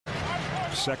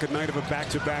Second night of a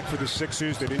back-to-back for the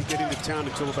Sixers. They didn't get into town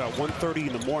until about 1:30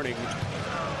 in the morning.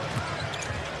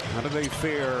 How do they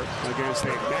fare against a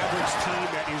Mavericks team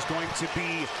that is going to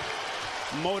be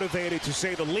motivated, to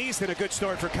say the least, and a good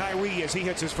start for Kyrie as he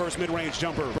hits his first mid-range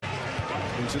jumper.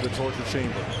 Into the torture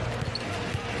chamber.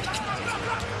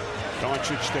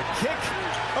 Doncic the kick.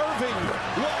 Irving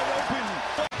wide open.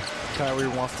 Kyrie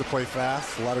wants to play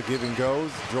fast, a lot of give and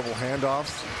goes, dribble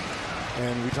handoffs.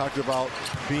 And we talked about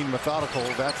being methodical.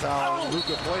 That's how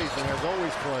Luka plays and has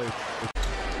always played.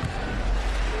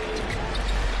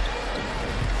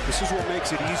 This is what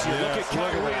makes it easier. Yes, look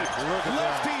at Kyrie. Look at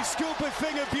Lefty scoop, a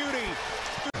thing of beauty.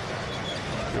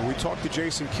 And we talked to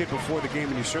Jason Kidd before the game,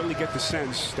 and you certainly get the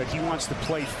sense that he wants to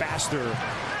play faster.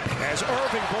 As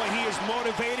Irving, boy, he is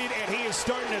motivated, and he is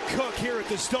starting to cook here at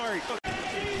the start.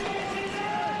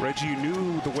 Reggie, you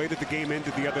knew the way that the game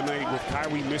ended the other night with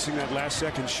Kyrie missing that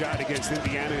last-second shot against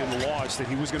Indiana in the loss, that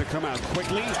he was going to come out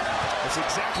quickly. That's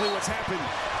exactly what's happened.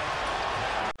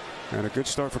 And a good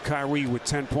start for Kyrie with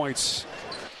 10 points.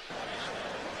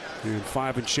 And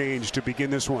 5 and change to begin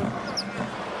this one.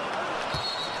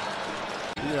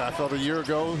 Yeah, I felt a year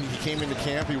ago he came into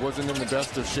camp, he wasn't in the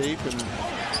best of shape, and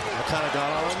I kind of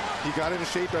got on him. He got into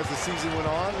shape as the season went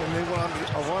on, and they went on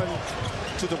a run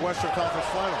to the Western Conference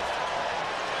Finals.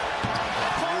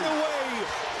 Right away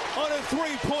on a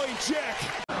three-point jack.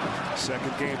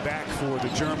 Second game back for the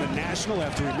German national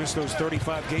after he missed those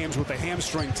 35 games with a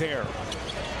hamstring tear.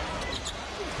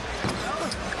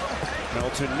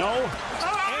 Melton, no.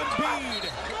 Embiid.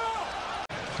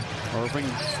 Irving,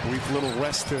 brief little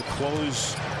rest to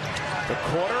close the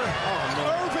quarter. Oh, no.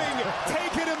 Irving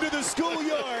taking him to the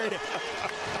schoolyard.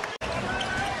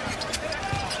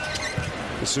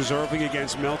 This is Irving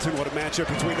against Melton. What a matchup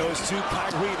between those two.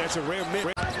 Kyrie, that's a rare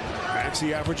mid.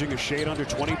 Maxey averaging a shade under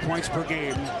 20 points per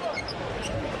game.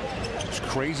 It's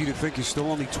crazy to think he's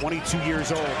still only 22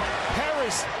 years old.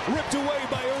 Harris ripped away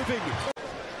by Irving.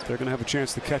 They're going to have a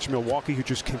chance to catch Milwaukee, who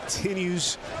just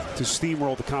continues to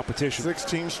steamroll the competition.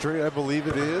 16 straight, I believe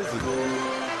it is.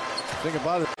 Think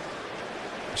about it.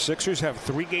 Sixers have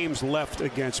 3 games left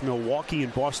against Milwaukee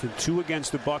and Boston, 2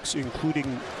 against the Bucks,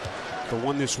 including the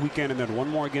one this weekend, and then 1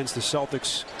 more against the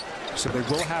Celtics. So they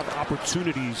will have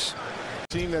opportunities.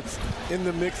 Team that's in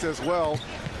the mix as well,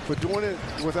 but doing it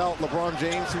without LeBron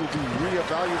James, who will be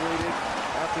reevaluated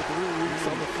after 3 weeks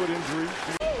on the foot injury.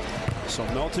 So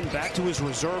Melton back to his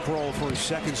reserve role for his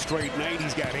second straight night.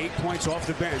 He's got 8 points off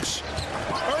the bench.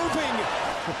 Irving!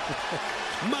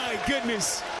 My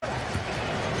goodness!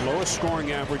 Lowest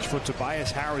scoring average for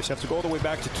Tobias Harris. Have to go all the way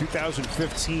back to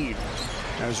 2015.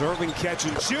 As Irving catch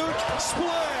and shoot.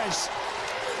 Splash!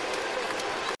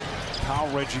 How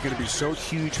Reggie going to be so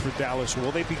huge for Dallas?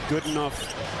 Will they be good enough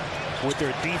with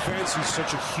their defense? He's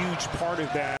such a huge part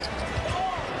of that.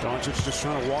 Doncic just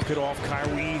trying to walk it off.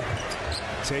 Kyrie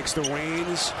takes the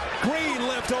reins. Green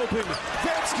left open.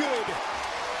 That's good.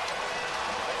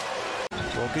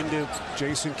 Broke into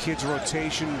Jason Kidd's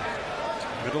rotation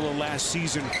middle of last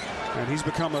season, and he's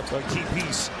become a key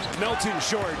piece. Melton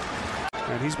short,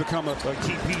 and he's become a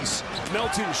key piece.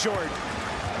 Melton short.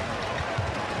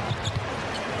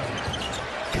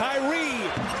 Kyrie.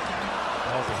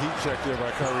 That was a heat check there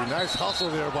by Kyrie. Nice hustle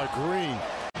there by Green.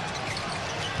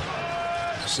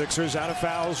 Sixers out of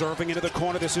fouls. Irving into the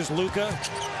corner. This is Luka.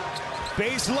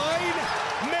 Baseline.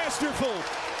 Masterful.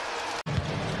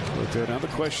 But now the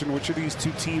question, which of these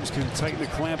two teams can tighten the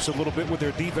clamps a little bit with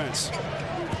their defense?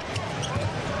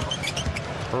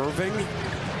 Irving.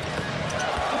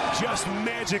 Just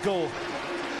magical.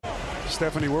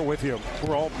 Stephanie, we're with you.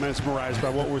 We're all mesmerized by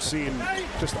what we're seeing.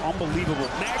 Just unbelievable.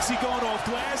 Maxey going off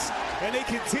glass, and they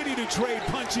continue to trade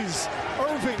punches.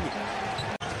 Irving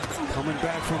coming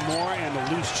back for more, and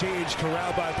a loose change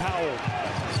corralled by Powell.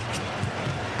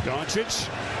 Doncic.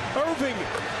 Irving.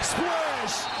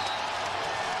 Splash.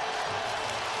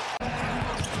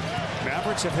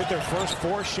 Mavericks have hit their first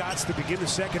 4 shots to begin the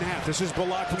second half. This is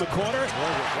Bullock from the corner,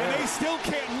 and they still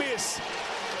can't miss.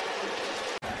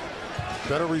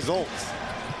 Better results.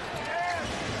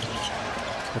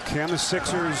 But can the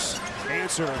Sixers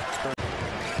answer?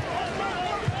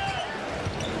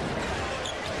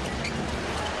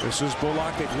 This is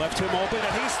Bullock. They've left him open,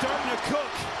 and he's starting to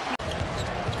cook.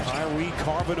 Kyrie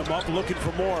carving him up, looking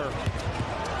for more.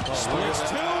 Splits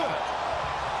 2.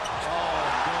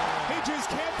 He just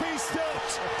can't be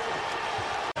stopped.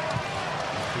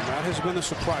 And that has been a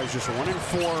surprise. Just 1 and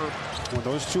 4 when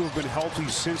those two have been healthy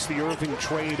since the Irving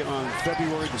trade on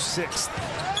February the 6th.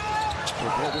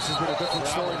 Boy, this has been a different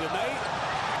story tonight.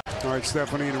 All right,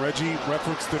 Stephanie and Reggie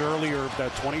referenced it earlier,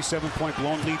 that 27-point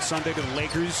blown lead Sunday to the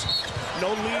Lakers.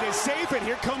 No lead is safe, and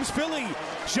here comes Philly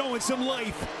showing some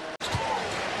life.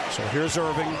 So here's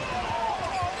Irving.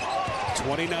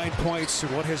 29 points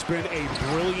in what has been a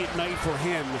brilliant night for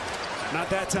him. Not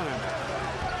that time.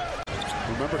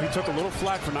 Remember, he took a little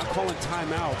flack for not calling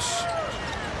timeouts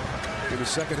in the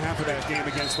second half of that game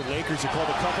against the Lakers. He called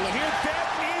a couple, and here that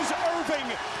is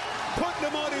Irving putting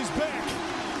him on his back.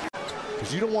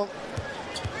 Because you don't want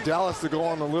Dallas to go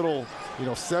on a little,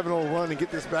 7-0 run and get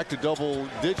this back to double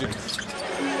digits.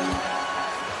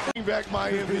 Bring back my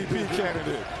MVP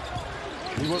candidate.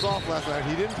 He was off last night.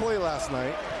 He didn't play last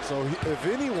night. So if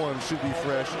anyone should be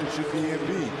fresh, it should be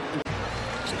Embiid.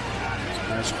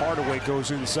 As Hardaway goes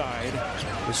inside.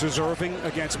 This is Irving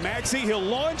against Maxey. He'll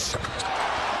launch.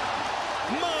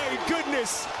 My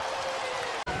goodness.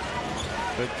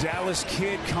 The Dallas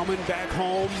kid coming back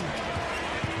home.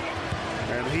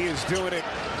 And he is doing it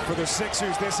for the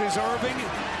Sixers. This is Irving.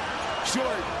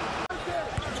 Short.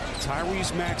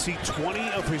 Tyrese Maxey,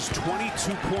 20 of his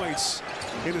 22 points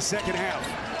in the second half.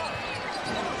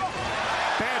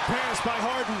 Bad pass by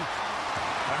Harden.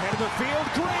 Ahead of the field,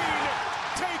 Green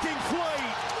taking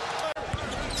flight.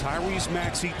 Tyrese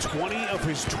Maxey, 20 of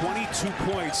his 22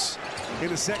 points in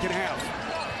the second half.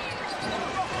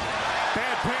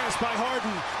 Bad pass by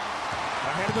Harden.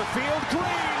 Ahead of the field,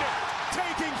 Green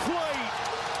taking flight.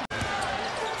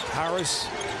 Harris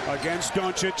against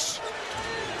Doncic.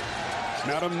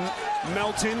 Now to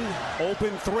Melton,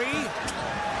 open three.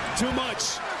 Too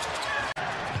much.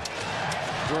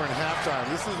 During halftime,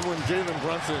 this is when Jalen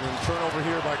Brunson and turnover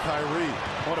here by Kyrie.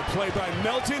 What a play by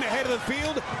Melton ahead of the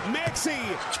field. Maxey.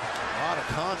 A lot of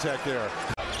contact there.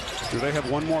 Do they have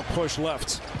one more push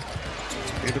left?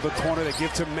 Into the corner, they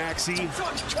give to Maxey. He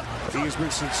has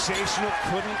been sensational,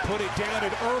 couldn't put it down,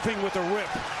 and Irving with a rip.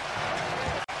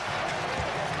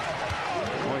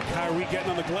 Boy, Kyrie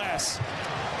getting on the glass.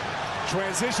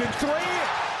 Transition three.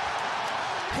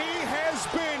 He has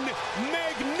been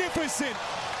magnificent.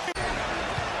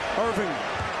 Irving.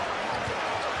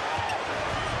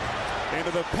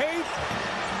 Into the paint.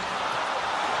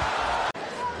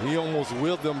 He almost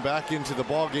willed them back into the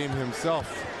ball game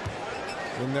himself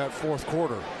in that fourth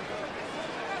quarter.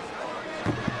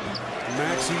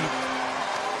 Maxey,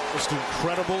 just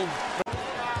incredible.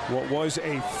 What was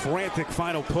a frantic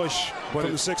final push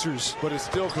from the Sixers. But it's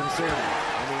still concerning.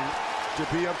 I mean,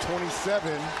 to be up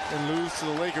 27 and lose to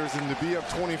the Lakers and to be up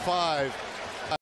 25